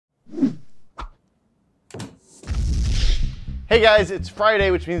Hey guys, it's Friday,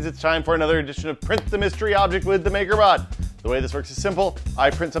 which means it's time for another edition of Print the Mystery Object with the MakerBot. The way this works is simple. I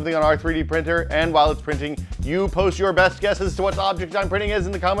print something on our 3D printer, and while it's printing, you post your best guess as to what the object I'm printing is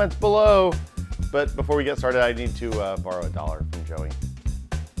in the comments below. But before we get started, I need to borrow $1 from Joey.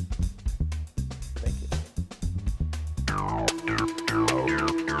 Thank you.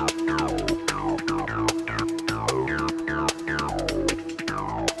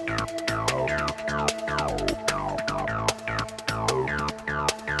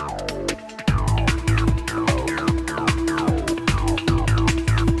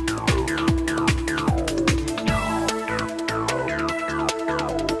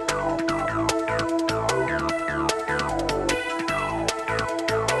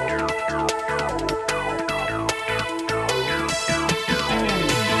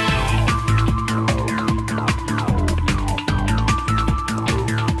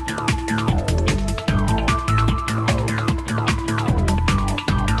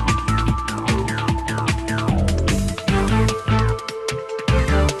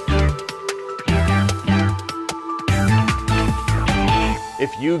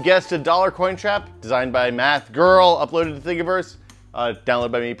 If you guessed a dollar coin trap designed by Math Girl, uploaded to Thingiverse,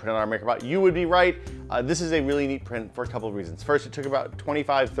 downloaded by me, printed on our MakerBot, you would be right. This is a really neat print for a couple of reasons. First, it took about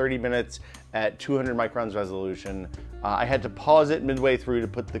 25-30 minutes at 200 microns resolution. I had to pause it midway through to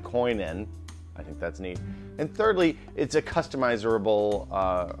put the coin in. I think that's neat. And thirdly, it's a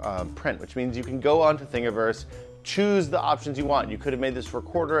customizable print, which means you can go onto Thingiverse, choose the options you want. You could have made this for a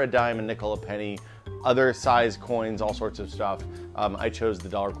quarter, a dime, a nickel, a penny, other size coins, all sorts of stuff. I chose the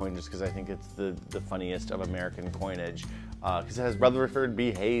dollar coin just because I think it's the funniest of American coinage, because it has Rutherford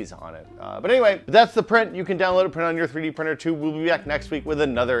B. Hayes on it. But anyway, that's the print. You can download it, print on your 3D printer too. We'll be back next week with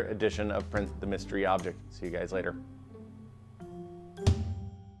another edition of Print the Mystery Object. See you guys later.